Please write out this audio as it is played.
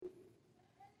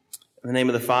In the name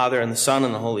of the Father, and the Son,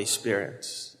 and the Holy Spirit.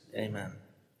 Amen.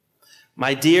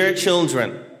 My dear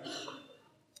children,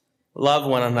 love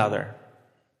one another.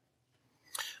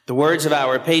 The words of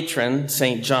our patron,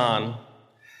 St. John,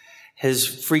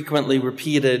 his frequently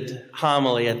repeated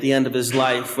homily at the end of his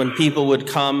life when people would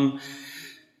come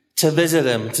to visit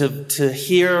him, to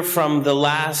hear from the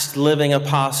last living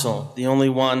apostle, the only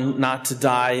one not to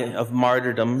die of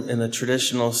martyrdom in the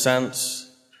traditional sense,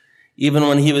 even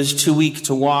when he was too weak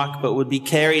to walk, but would be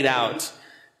carried out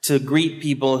to greet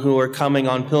people who were coming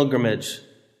on pilgrimage.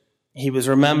 He was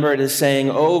remembered as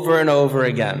saying over and over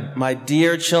again, my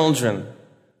dear children,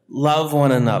 love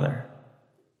one another.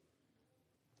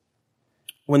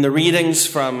 When the readings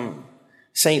from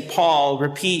St. Paul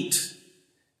repeat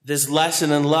this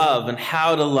lesson in love and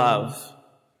how to love,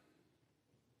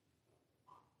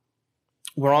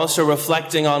 we're also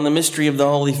reflecting on the mystery of the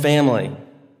Holy Family.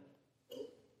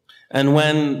 And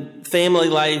when family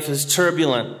life is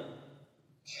turbulent,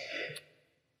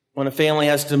 when a family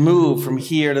has to move from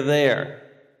here to there,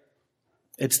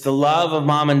 it's the love of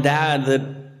mom and dad that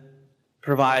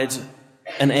provides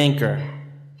an anchor.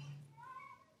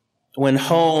 When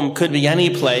home could be any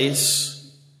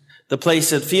place, the place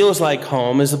that feels like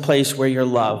home is the place where you're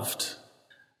loved,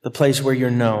 the place where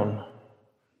you're known.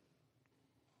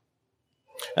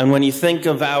 And when you think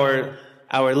of Our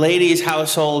Lady's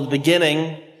household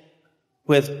beginning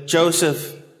with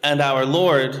Joseph and our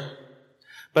Lord,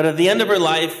 but at the end of her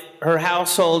life, her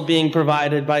household being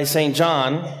provided by St.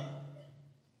 John,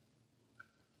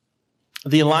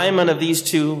 the alignment of these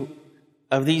two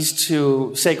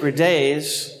sacred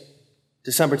days,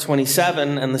 December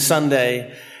 27 and the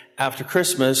Sunday after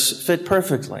Christmas, fit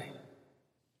perfectly.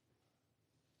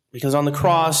 Because on the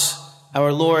cross,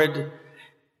 our Lord,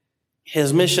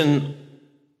 his mission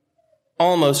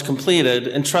almost completed,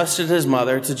 entrusted his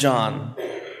mother to John.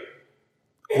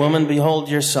 Woman, behold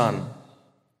your son.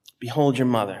 Behold your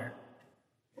mother.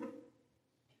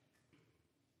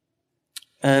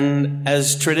 And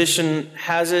as tradition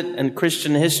has it and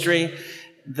Christian history,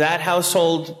 that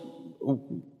household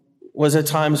was at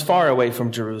times far away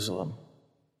from Jerusalem.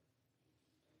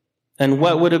 And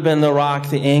what would have been the rock,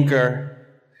 the anchor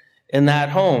in that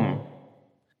home?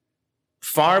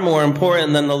 Far more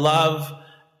important than the love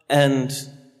and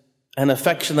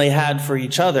affection they had for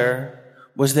each other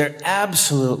was their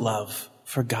absolute love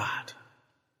for God.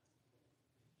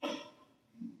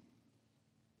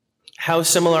 How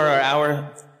similar are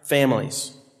our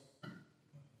families,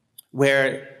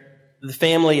 where the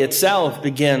family itself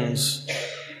begins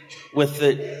with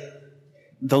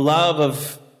the love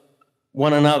of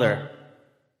one another.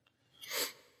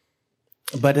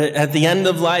 But at the end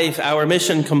of life, our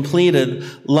mission completed,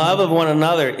 love of one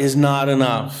another is not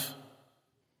enough.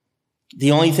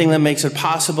 The only thing that makes it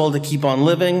possible to keep on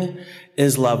living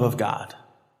is love of God.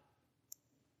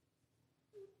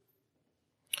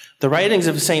 The writings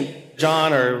of St.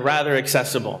 John are rather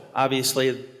accessible.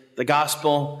 Obviously, the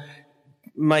gospel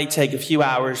might take a few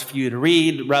hours for you to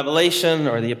read. Revelation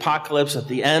or the Apocalypse at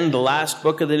the end, the last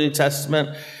book of the New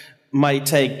Testament, might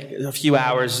take a few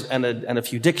hours and a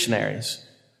few dictionaries.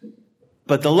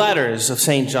 But the letters of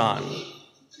St. John,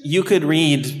 you could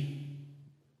read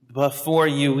before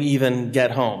you even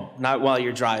get home. Not while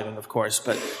you're driving, of course,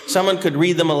 but someone could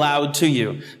read them aloud to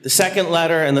you. The second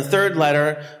letter and the third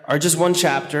letter are just one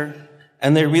chapter,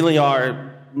 and they really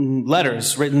are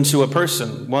letters written to a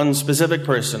person, one specific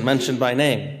person mentioned by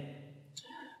name.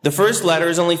 The first letter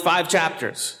is only 5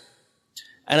 chapters.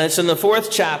 And it's in the 4th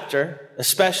chapter,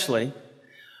 especially,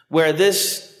 where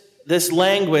this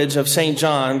language of St.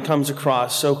 John comes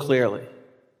across so clearly.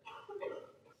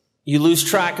 You lose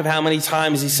track of how many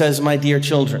times he says, my dear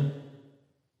children,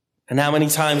 and how many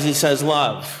times he says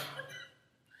love.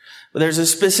 But there's a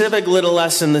specific little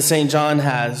lesson that St. John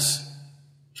has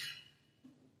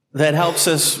that helps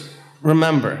us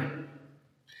remember.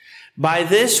 By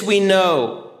this we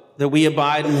know that we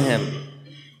abide in him,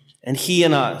 and he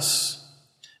in us,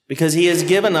 because he has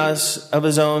given us of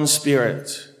his own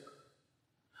Spirit.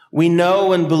 We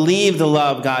know and believe the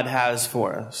love God has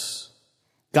for us.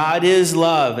 God is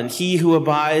love, and he who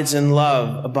abides in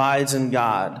love abides in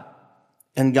God,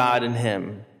 and God in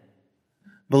him.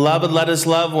 Beloved, let us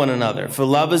love one another, for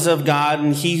love is of God,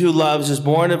 and he who loves is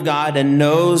born of God and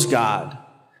knows God.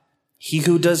 He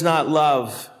who does not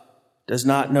love does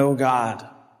not know God,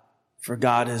 for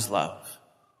God is love.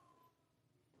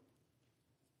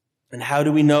 And how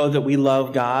do we know that we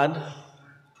love God?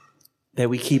 That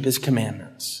we keep his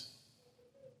commandments.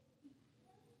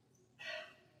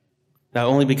 Now,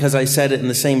 only because I said it in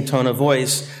the same tone of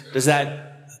voice does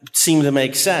that seem to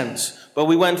make sense. But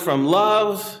we went from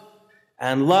love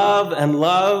and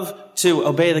love to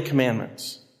obey the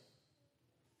commandments.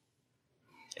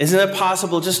 Isn't it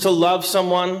possible just to love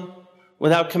someone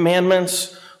without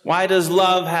commandments? Why does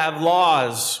love have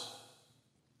laws?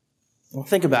 Well,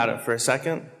 think about it for a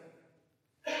second.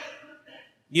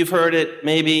 You've heard it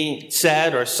maybe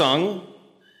said or sung,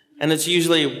 and it's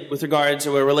usually with regard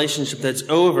to a relationship that's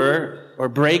over or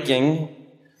breaking.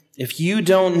 If you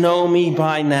don't know me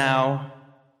by now,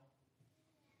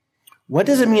 what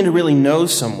does it mean to really know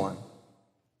someone?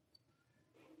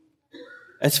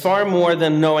 It's far more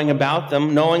than knowing about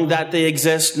them, knowing that they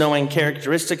exist, knowing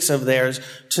characteristics of theirs.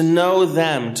 To know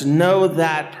them, to know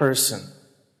that person,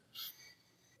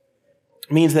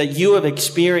 means that you have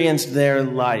experienced their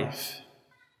life.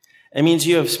 It means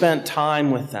you have spent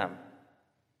time with them.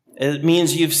 It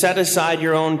means you've set aside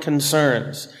your own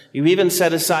concerns. You've even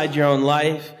set aside your own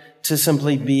life to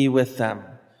simply be with them.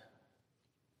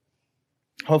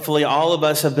 Hopefully all of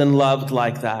us have been loved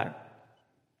like that.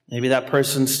 Maybe that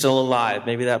person's still alive.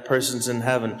 Maybe that person's in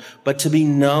heaven. But to be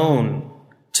known,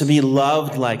 to be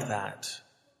loved like that,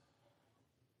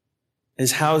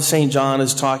 is how St. John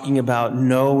is talking about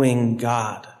knowing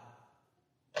God.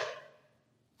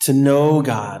 To know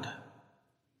God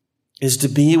is to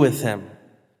be with him,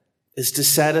 is to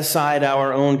set aside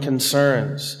our own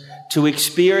concerns, to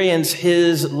experience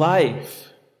his life.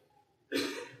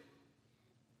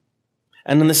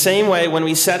 And in the same way, when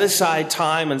we set aside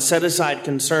time and set aside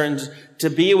concerns to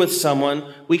be with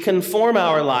someone, we conform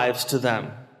our lives to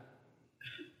them.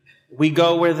 We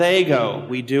go where they go.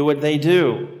 We do what they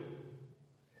do.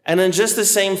 And in just the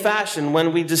same fashion,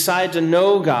 when we decide to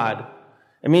know God,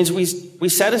 it means we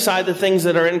set aside the things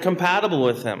that are incompatible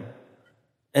with him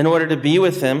in order to be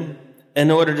with him, in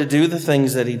order to do the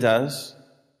things that he does.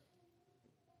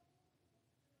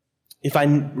 If I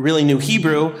really knew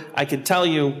Hebrew, I could tell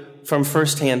you from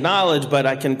firsthand knowledge, but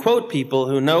I can quote people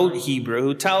who know Hebrew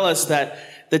who tell us that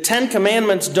the 10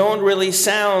 Commandments don't really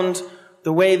sound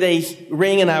the way they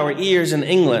ring in our ears in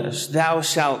English. Thou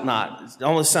shalt not. It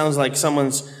almost sounds like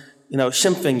someone's,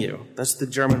 schimping you. That's the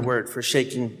German word for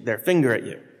shaking their finger at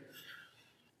you.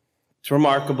 It's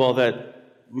remarkable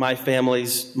that my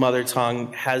family's mother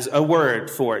tongue has a word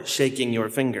for shaking your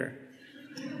finger.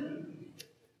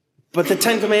 But the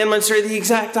 10 Commandments are the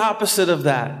exact opposite of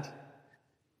that.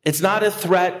 It's not a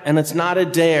threat and it's not a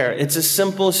dare. It's a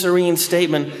simple, serene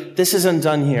statement. This isn't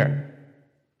done here.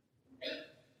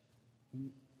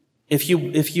 If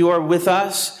you are with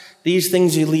us, these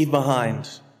things you leave behind.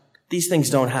 These things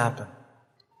don't happen.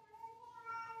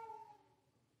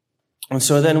 And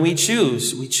so then we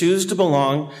choose to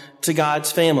belong to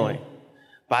God's family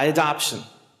by adoption.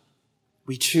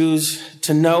 We choose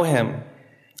to know him,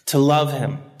 to love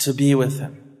him, to be with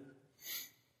him.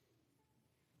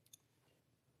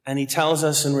 And he tells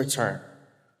us in return,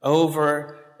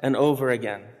 over and over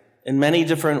again, in many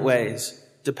different ways,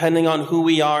 depending on who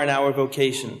we are in our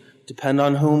vocation, depend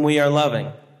on whom we are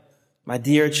loving. My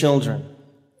dear children,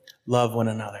 love one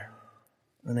another.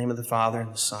 In the name of the Father,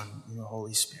 and the Son, and the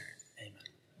Holy Spirit.